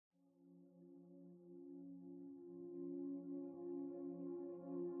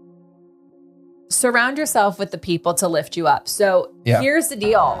surround yourself with the people to lift you up. So here's the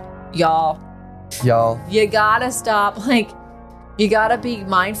deal, y'all. You gotta stop, you gotta be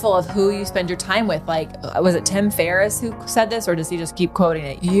mindful of who you spend your time with. Was it Tim Ferriss who said this, or does he just keep quoting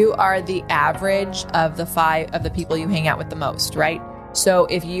it? You are the average of the people you hang out with the most, right? So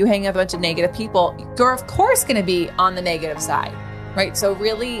if you hang out with a bunch of negative people, you're of course gonna be on the negative side, right? So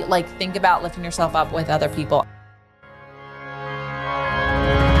really think about lifting yourself up with other people.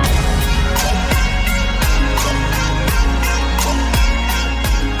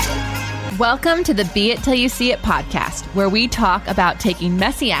 Welcome to the Be It Till You See It podcast, where we talk about taking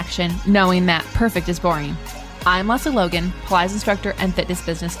messy action, knowing that perfect is boring. I'm Leslie Logan, Pilates instructor and fitness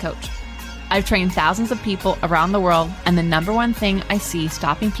business coach. I've trained thousands of people around the world, and the number one thing I see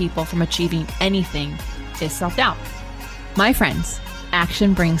stopping people from achieving anything is self-doubt. My friends,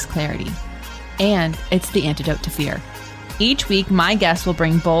 action brings clarity, and it's the antidote to fear. Each week, my guests will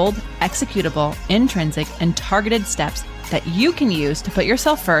bring bold, executable, intrinsic, and targeted steps that you can use to put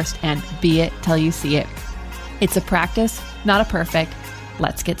yourself first and be it till you see it. It's a practice, not a perfect.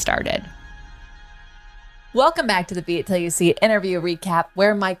 Let's get started. Welcome back to the Be It Till You See It interview recap,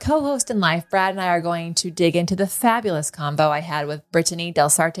 where my co-host in life, Brad, and I are going to dig into the fabulous convo I had with Brittany Del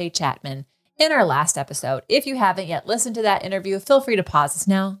Sarte Chapman in our last episode. If you haven't yet listened to that interview, feel free to pause this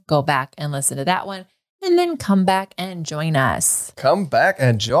now, go back and listen to that one, and then come back and join us. Come back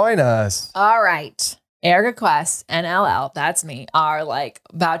and join us. All right. Erica Quest and LL, that's me, are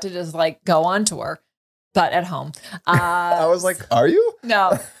about to just go on tour, but at home. I was like, are you?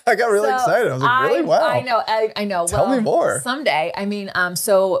 No. I got really excited. I was like, really? Wow. I know. Tell me more. Someday.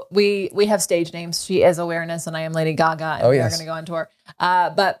 So we have stage names. She is Awareness and I am Lady Gaga. And we are going to go on tour.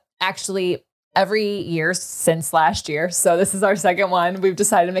 But actually every year since last year, so this is our second one, we've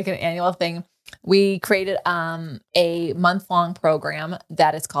decided to make it an annual thing. We created a month-long program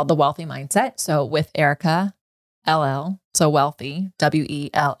that is called The Wealthy Mindset. So with Erica, LL, so wealthy,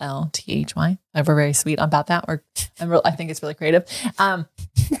 WELLTHY. We're very sweet about that. I think it's really creative. We're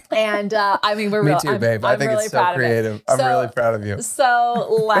Me real. too, babe. I think really it's so creative. I'm really proud of you.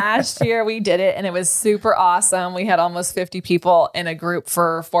 So last year we did it and it was super awesome. We had almost 50 people in a group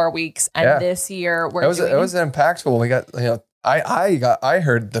for 4 weeks. And this year it was impactful. We got, I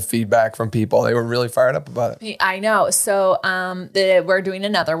heard the feedback from people. They were really fired up about it. I know. So we're doing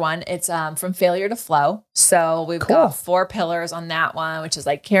another one. It's from failure to flow. So we've got 4 pillars on that one, which is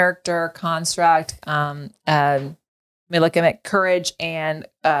character, construct, courage, and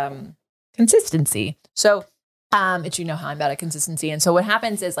consistency. So it's, how I'm about consistency. And so what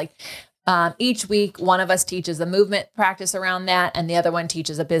happens is each week, one of us teaches a movement practice around that, and the other one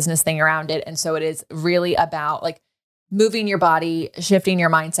teaches a business thing around it. And so it is really about moving your body, shifting your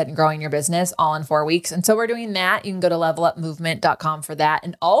mindset, and growing your business all in 4 weeks. And so we're doing that. You can go to levelupmovement.com for that.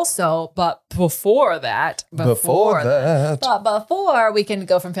 And also, before we can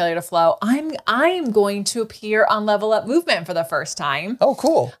go from failure to flow, I'm going to appear on Level Up Movement for the first time. Oh,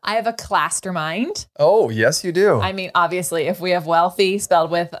 cool. I have a Clastermind. Oh, yes, you do. Obviously, if we have wealthy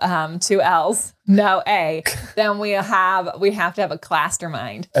spelled with 2 L's, no A, then we have to have a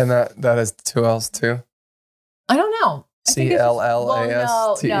Clastermind. And that is 2 L's too? I don't know.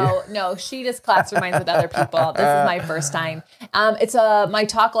 CLLAST. No. She just classrooms with other people. This is my first time. It's my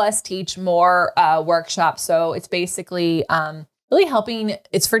Talk Less, Teach More workshop. So it's basically really helping.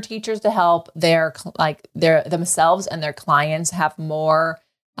 It's for teachers to help their themselves and their clients have more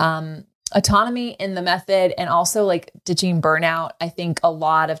autonomy in the method, and also ditching burnout. I think a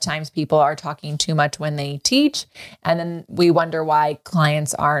lot of times people are talking too much when they teach, and then we wonder why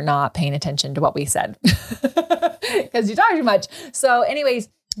clients are not paying attention to what we said because you talk too much. So anyways,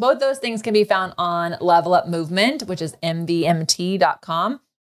 both those things can be found on Level Up Movement, which is mvmt.com.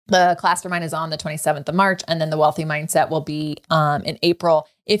 The Clastermind is on the 27th of March, and then the Wealthy Mindset will be in April.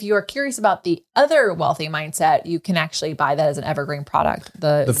 If you are curious about the other Wealthy Mindset, you can actually buy that as an evergreen product.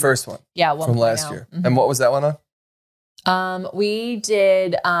 The first one. Yeah. From last year. Mm-hmm. And what was that one on? We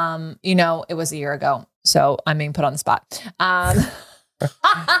did, it was a year ago. So I'm being put on the spot.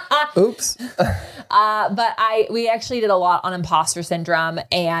 Oops. But we actually did a lot on imposter syndrome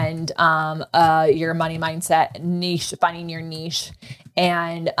and your money mindset niche, finding your niche.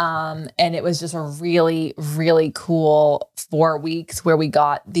 And it was just a really, really cool 4 weeks where we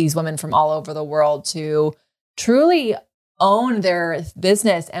got these women from all over the world to truly own their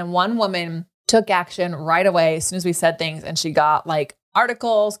business. And one woman took action right away as soon as we said things, and she got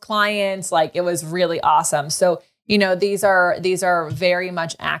articles, clients, it was really awesome. So, these are very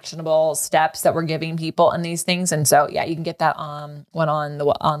much actionable steps that we're giving people in these things. And so, yeah, you can get that one on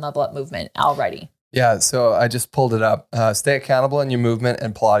Level Up Movement already. Yeah, so I just pulled it up. Stay accountable in your movement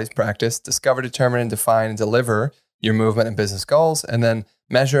and Pilates practice. Discover, determine, and define and deliver your movement and business goals. And then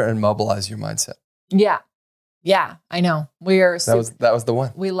measure and mobilize your mindset. Yeah. Yeah, I know. That was the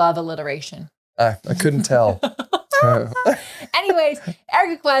one. We love alliteration. I couldn't tell. Anyways,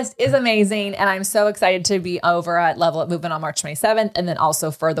 Erica Quest is amazing. And I'm so excited to be over at Level Up Movement on March 27th. And then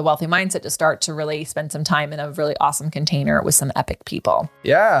also for the Wealthy Mindset to start to really spend some time in a really awesome container with some epic people.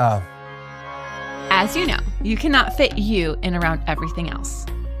 Yeah. As you know, you cannot fit you in around everything else.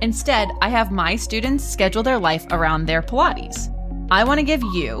 Instead, I have my students schedule their life around their Pilates. I want to give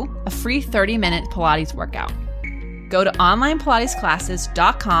you a free 30-minute Pilates workout. Go to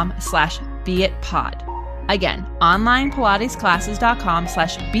onlinepilatesclasses.com/beitpod. Again,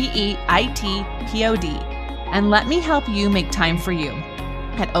 onlinepilatesclasses.com/beitpod. And let me help you make time for you.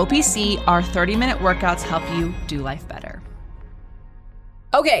 At OPC, our 30-minute workouts help you do life better.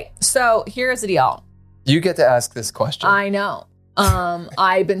 Okay, so here's the deal. You get to ask this question. I know.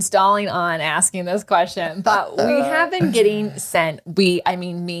 I've been stalling on asking this question, but we have been getting sent,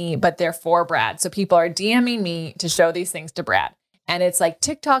 me, but they're for Brad. So people are DMing me to show these things to Brad. And it's like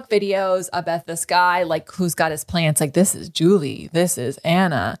TikTok videos about this guy, like who's got his plants. Like, this is Julie. This is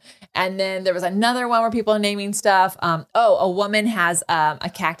Anna. And then there was another one where people are naming stuff. A woman has a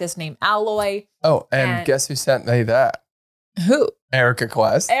cactus named Alloy. Oh, and guess who sent me that? Who? Erica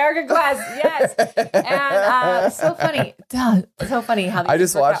Quest. Erica Quest, yes. And so funny. So funny how I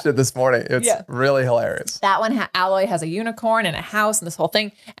just watched it this morning. It's really hilarious. That one, Alloy has a unicorn and a house and this whole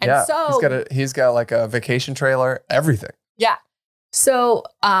thing. And he's got like a vacation trailer, everything. Yeah. So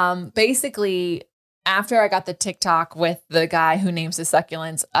basically, after I got the TikTok with the guy who names his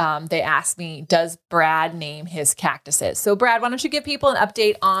succulents, they asked me, does Brad name his cactuses? So Brad, why don't you give people an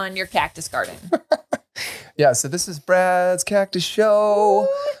update on your cactus garden? Yeah, so this is Brad's Cactus Show.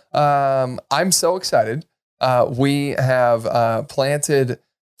 I'm so excited. We have planted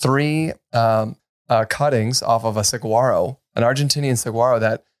 3 cuttings off of a saguaro, an Argentinian saguaro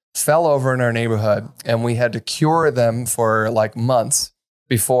that fell over in our neighborhood, and we had to cure them for like months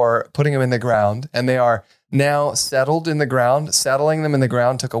before putting them in the ground. And they are now settled in the ground. Settling them in the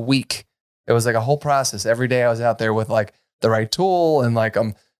ground took a week. It was like a whole process. Every day I was out there with like the right tool and like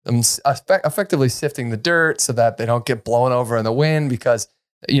I'm effectively sifting the dirt so that they don't get blown over in the wind because,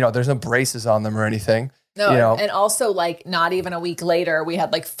 there's no braces on them or anything. No, and also like not even a week later, we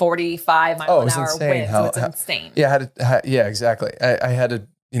had like 45 mile an hour winds. So it's insane. Yeah, exactly. I had to,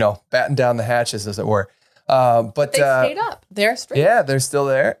 batten down the hatches, as it were. But they stayed up. They're straight. Yeah, they're still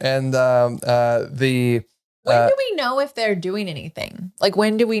there. And when do we know if they're doing anything? Like,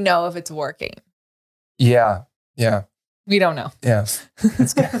 when do we know if it's working? Yeah. We don't know. Yeah.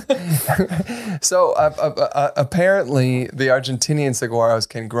 So apparently the Argentinian saguaros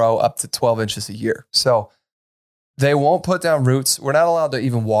can grow up to 12 inches a year. So they won't put down roots. We're not allowed to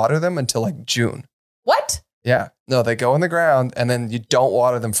even water them until like June. What? Yeah. No, they go in the ground and then you don't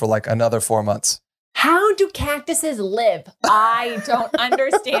water them for like another 4 months. How do cactuses live? I don't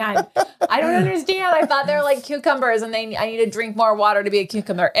understand. I thought they're like cucumbers and I need to drink more water to be a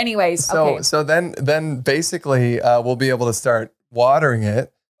cucumber. Anyways, okay. So then basically we'll be able to start watering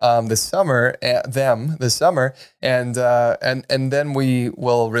it this summer, and then we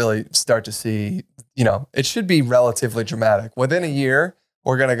will really start to see, it should be relatively dramatic. Within a year,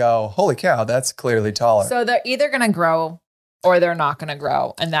 we're going to go, holy cow, that's clearly taller. So they're either going to grow or they're not going to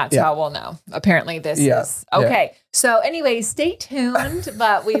grow. And that's how we'll know. Apparently this is. Okay. Yeah. So anyway, stay tuned.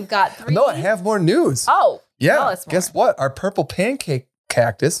 But we've got 3. No, I have more news. Oh. Yeah. Guess what? Our purple pancake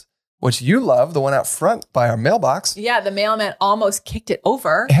cactus, which you love, the one out front by our mailbox. Yeah, the mailman almost kicked it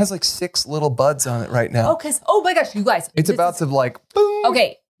over. It has like 6 little buds on it right now. Oh my gosh, you guys. It's about to like, boom.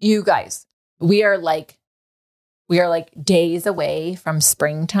 Okay, you guys. We are like days away from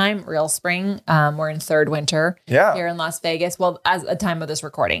springtime, real spring. We're in third winter here in Las Vegas. Well, as the time of this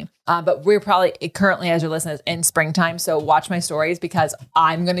recording, but we're probably currently, as you're listening, in springtime. So watch my stories because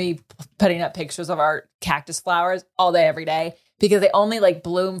I'm going to be putting up pictures of our cactus flowers all day, every day, because they only like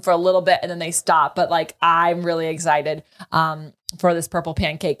bloom for a little bit and then they stop. But like, I'm really excited for this purple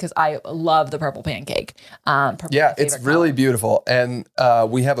pancake because I love the purple pancake. It's really beautiful. And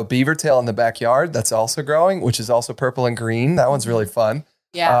we have a beaver tail in the backyard that's also growing, which is also purple and green. That one's really fun.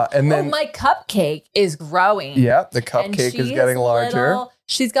 Yeah. And then my cupcake is growing. Yeah, the cupcake is getting larger.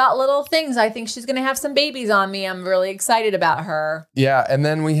 She's got little things. I think she's going to have some babies on me. I'm really excited about her. Yeah. And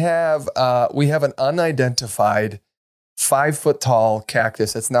then we have an unidentified 5 foot tall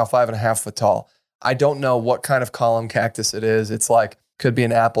cactus. It's now 5.5 foot tall. I don't know what kind of column cactus it is. It's like, could be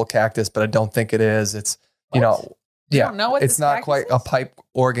an apple cactus, but I don't think it is. It's, You don't know what it's not quite a pipe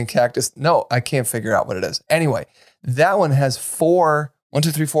organ cactus. No, I can't figure out what it is. Anyway, that one has 5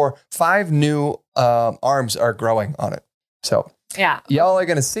 new arms are growing on it. So y'all are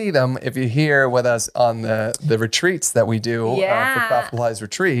going to see them if you're here with us on the retreats that we do for Profitabilize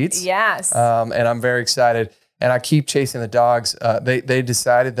retreats. Yes. And I'm very excited. And I keep chasing the dogs. They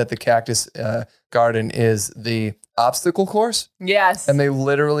decided that the cactus garden is the obstacle course. Yes. And they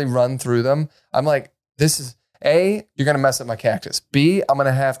literally run through them. I'm like, this is A, you're going to mess up my cactus. B, I'm going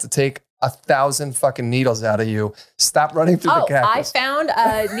to have to take 1,000 fucking needles out of you. Stop running through the cactus. I found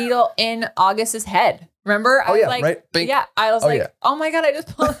a needle in August's head. Remember? I was like, right? Bink. Yeah. I was oh my God, I just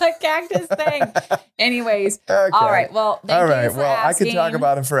pulled that cactus thing. Anyways. Okay. All right. Well, thank you for asking. I could talk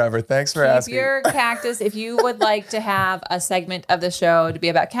about him forever. Thanks for asking. Keep your cactus. If you would like to have a segment of the show to be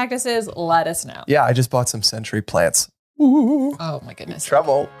about cactuses, let us know. Yeah, I just bought some century plants. Ooh. Oh my goodness.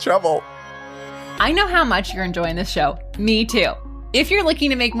 Trouble. I know how much you're enjoying this show. Me too. If you're looking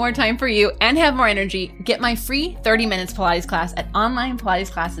to make more time for you and have more energy, get my free 30 minutes Pilates class at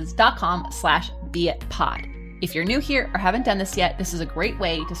onlinepilatesclasses.com/beitpod. If you're new here or haven't done this yet, this is a great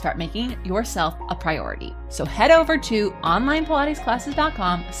way to start making yourself a priority. So head over to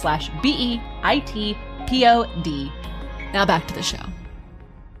onlinepilatesclasses.com/beitpod. Now back to the show.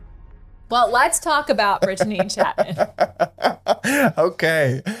 Well, let's talk about Brittany Chapman.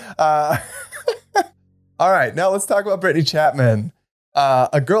 Okay. All right. Now let's talk about Brittany Chapman.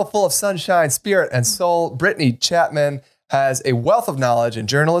 A girl full of sunshine, spirit, and soul. Brittany Chapman has a wealth of knowledge in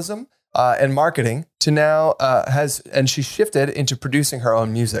journalism and marketing to now and she shifted into producing her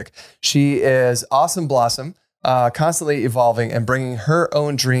own music. She is awesome blossom, constantly evolving and bringing her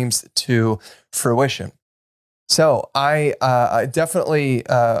own dreams to fruition. So I definitely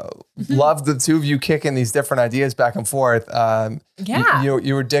love the two of you kicking these different ideas back and forth.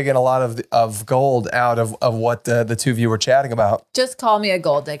 You were digging a lot of gold out of what the two of you were chatting about. Just call me a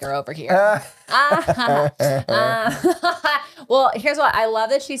gold digger over here. Well, here's what I love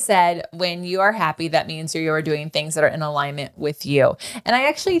that she said, when you are happy, that means you are doing things that are in alignment with you. And I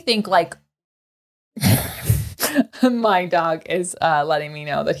actually think like my dog is letting me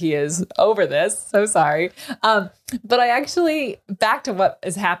know that he is over this. So sorry. But I actually, back to what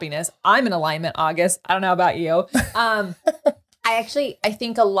is happiness. I'm in alignment, August. I don't know about you. I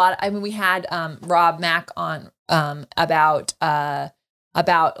think a lot, we had Rob Mack on about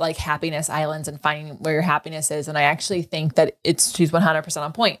like happiness islands and finding where your happiness is. And I actually think that she's 100%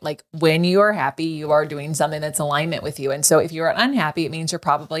 on point. Like when you are happy, you are doing something that's alignment with you. And so if you're unhappy, it means you're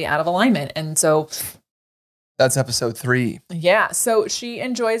probably out of alignment. And so that's episode 3. Yeah. So she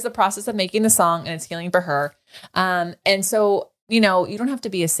enjoys the process of making the song and it's healing for her. And so, you don't have to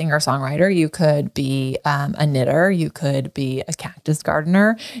be a singer-songwriter. You could be a knitter. You could be a cactus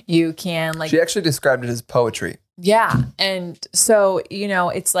gardener. You can she actually described it as poetry. Yeah. And so,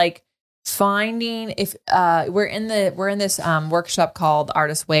 it's like finding if we're in this workshop called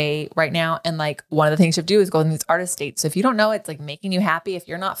Artist Way right now. And like one of the things you have to do is go in these artist states. So if you don't know, it's like making you happy. If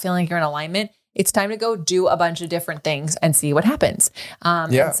you're not feeling like you're in alignment, it's time to go do a bunch of different things and see what happens.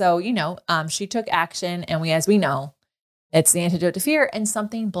 And so, she took action and as we know, it's the antidote to fear and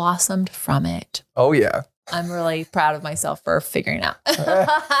something blossomed from it. Oh yeah. I'm really proud of myself for figuring out.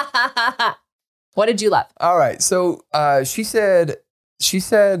 What did you love? All right. So she said,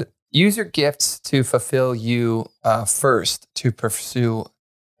 use your gifts to fulfill you first to pursue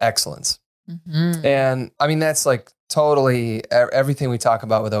excellence. Mm-hmm. And I mean, that's like totally everything we talk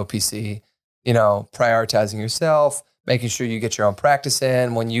about with OPC, prioritizing yourself, making sure you get your own practice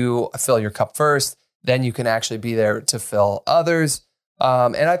in. When you fill your cup first, then you can actually be there to fill others.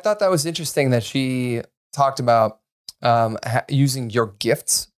 And I thought that was interesting that she talked about using your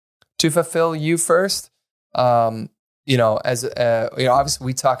gifts to fulfill you first. Obviously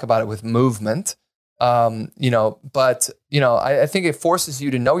we talk about it with movement, but I think it forces you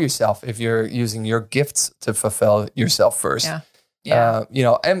to know yourself if you're using your gifts to fulfill yourself first. Yeah.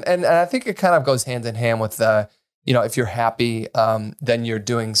 And I think it kind of goes hand in hand with if you're happy, then you're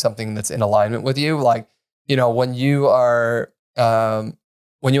doing something that's in alignment with you. Like, when you are,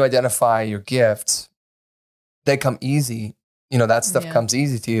 when you identify your gifts, they come easy. That stuff comes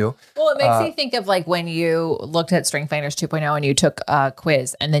easy to you. Well, it makes me think of like when you looked at Strength Finders 2.0 and you took a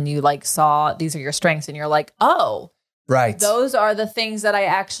quiz and then you like saw these are your strengths and you're like, oh, right. Those are the things that I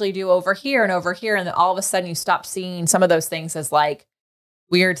actually do over here and over here. And then all of a sudden you stop seeing some of those things as like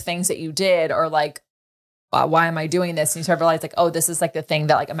weird things that you did or like, why am I doing this? And you start to realize like, oh, this is like the thing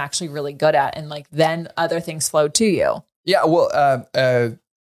that like I'm actually really good at. And like then other things flow to you. Yeah. Well,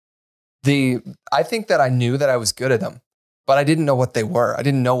 I think that I knew that I was good at them, but I didn't know what they were. I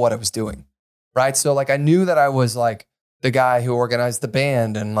didn't know what I was doing. right? So like I knew that I was like the guy who organized the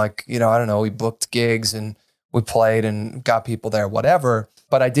band and like, I don't know, we booked gigs and we played and got people there, whatever.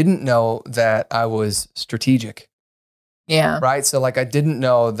 But I didn't know that I was strategic. Yeah. Right. So like I didn't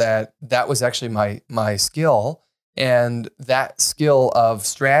know that that was actually my skill, and that skill of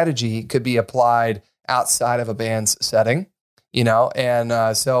strategy could be applied outside of a band's setting,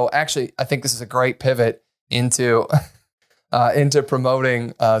 And so actually, I think this is a great pivot into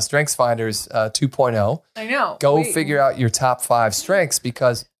promoting StrengthsFinders 2.0. I know. Go figure out your top 5 strengths,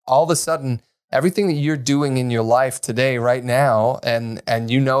 because all of a sudden, everything that you're doing in your life today, right now, and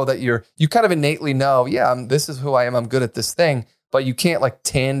that you kind of innately know, this is who I am. I'm good at this thing, but you can't like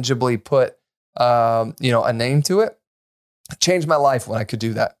tangibly put, a name to it. It changed my life when I could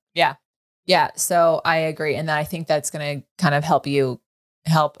do that. Yeah. Yeah. So I agree. And I think that's going to kind of help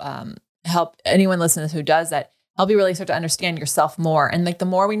anyone listening who does that, help you really start to understand yourself more. And like the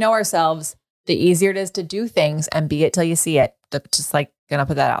more we know ourselves, the easier it is to do things and be it till you see it. Just like gonna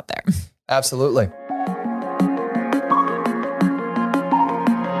put that out there. Absolutely.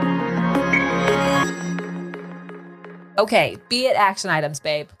 Okay, be it action items,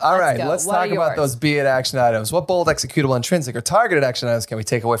 babe. All right, let's talk about those be it action items. What bold, executable, intrinsic, or targeted action items can we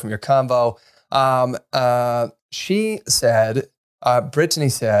take away from your convo? She said, Brittany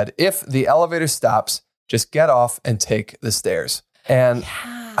said, if the elevator stops, just get off and take the stairs. And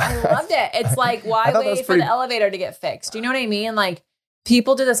I loved it. It's like, why wait for the elevator to get fixed? Do you know what I mean? Like,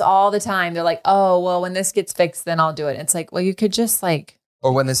 people do this all the time. They're like, oh, well, when this gets fixed, then I'll do it. It's like, well, you could just like...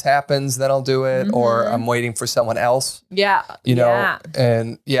 Or when this happens, then I'll do it. Mm-hmm. Or I'm waiting for someone else. Yeah.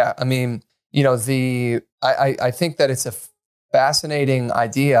 And I mean, I think that it's a fascinating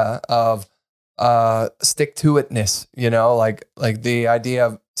idea of stick-to-itness, like the idea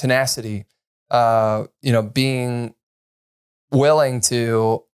of tenacity, being willing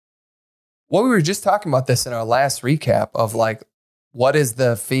to... What we were just talking about this in our last recap of like, what is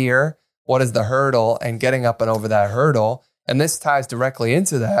the fear? What is the hurdle? And getting up and over that hurdle. And this ties directly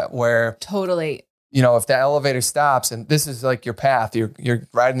into that, where totally, if the elevator stops and this is like your path, you're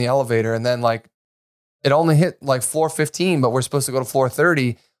riding the elevator, and then like it only hit like floor 15, but we're supposed to go to floor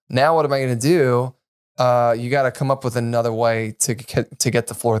 30. Now what am I going to do? You got to come up with another way to get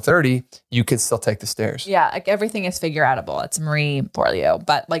to floor 30. You could still take the stairs. Yeah, like everything is figure outable. It's Marie Forleo,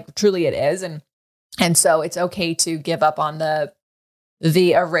 but like truly it is, and so it's okay to give up on the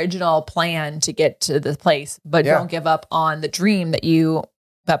original plan to get to the place, but don't give up on the dream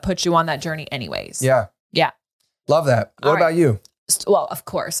that puts you on that journey anyways. Yeah. Yeah. Love that. What about you? Well, of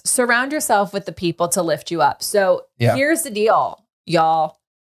course, surround yourself with the people to lift you up. So here's the deal, y'all,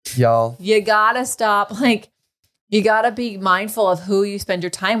 you gotta stop. Like, you gotta be mindful of who you spend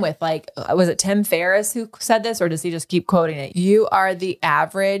your time with. Like, was it Tim Ferriss who said this, or does he just keep quoting it? You are the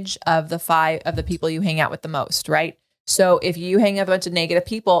average of the 5 of the people you hang out with the most, right? So if you hang out with a bunch of negative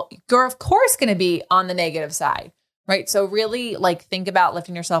people, you're of course going to be on the negative side, right? So really like think about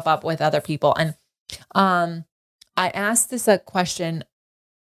lifting yourself up with other people. And I asked this a question,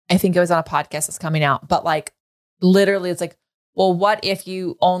 I think it was on a podcast that's coming out, but like literally it's like, well, what if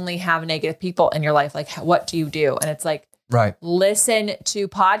you only have negative people in your life? Like, what do you do? And it's like, right. Listen to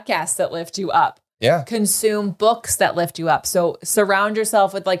podcasts that lift you up. Yeah. Consume books that lift you up. So surround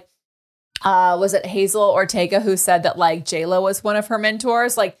yourself with like, was it Hazel Ortega who said that like J-Lo was one of her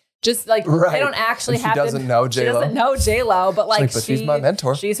mentors? Like, just like, I don't actually have to. She doesn't know J-Lo, but like, but she's my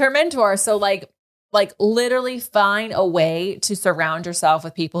mentor. She's her mentor. So like literally find a way to surround yourself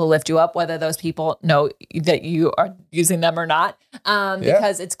with people who lift you up, whether those people know that you are using them or not.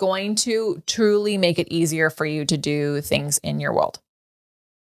 Because it's going to truly make it easier for you to do things in your world.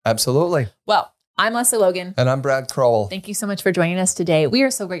 Absolutely. Well, I'm Leslie Logan. And I'm Brad Crowell. Thank you so much for joining us today. We are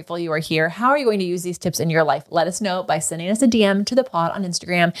so grateful you are here. How are you going to use these tips in your life? Let us know by sending us a DM to the pod on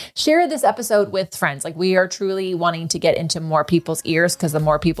Instagram. Share this episode with friends. Like, we are truly wanting to get into more people's ears, because the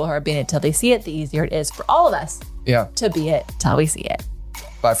more people who are being it till they see it, the easier it is for all of us to be it till we see it.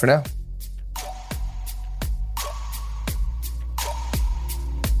 Bye for now.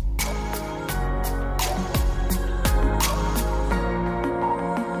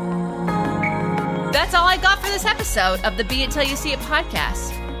 That's all I got for this episode of the Be It Till You See It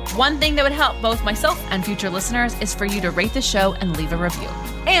podcast. One thing that would help both myself and future listeners is for you to rate the show and leave a review.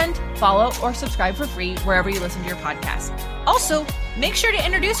 And follow or subscribe for free wherever you listen to your podcast. Also, make sure to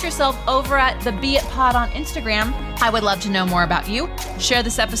introduce yourself over at the Be It Pod on Instagram. I would love to know more about you. Share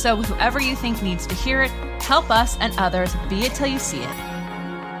this episode with whoever you think needs to hear it. Help us and others be it till you see it.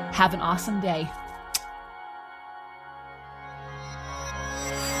 Have an awesome day.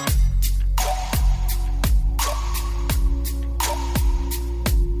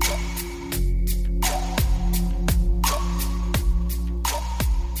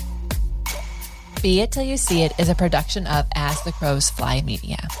 Be It Till You See It is a production of As the Crows Fly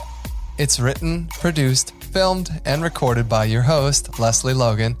Media. It's written, produced, filmed, and recorded by your host, Leslie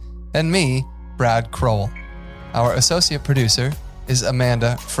Logan, and me, Brad Crowell. Our associate producer is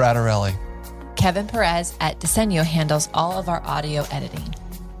Amanda Frattarelli. Kevin Perez at Diseño handles all of our audio editing.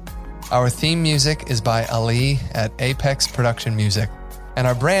 Our theme music is by Ali at Apex Production Music, and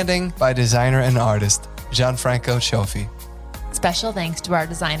our branding by designer and artist Gianfranco Cioffi. Special thanks to our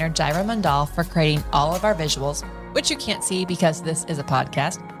designer Jaira Mandal for creating all of our visuals, which you can't see because this is a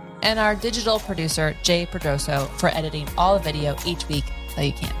podcast, and our digital producer Jay Pedroso for editing all the video each week so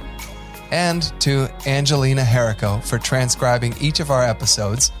you can. And to Angelina Herrico for transcribing each of our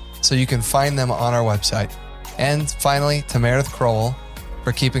episodes so you can find them on our website. And finally, to Meredith Crowell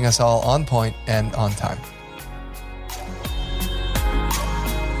for keeping us all on point and on time.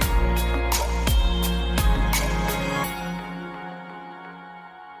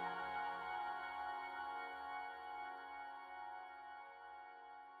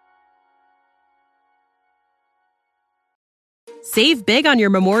 Save big on your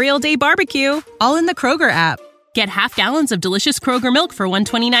Memorial Day barbecue, all in the Kroger app. Get half gallons of delicious Kroger milk for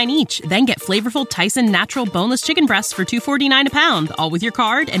 $1.29 each. Then get flavorful Tyson natural boneless chicken breasts for $2.49 a pound, all with your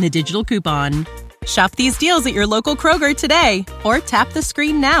card and a digital coupon. Shop these deals at your local Kroger today, or tap the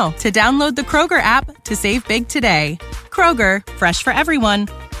screen now to download the Kroger app to save big today. Kroger, fresh for everyone.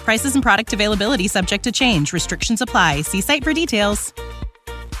 Prices and product availability subject to change. Restrictions apply. See site for details.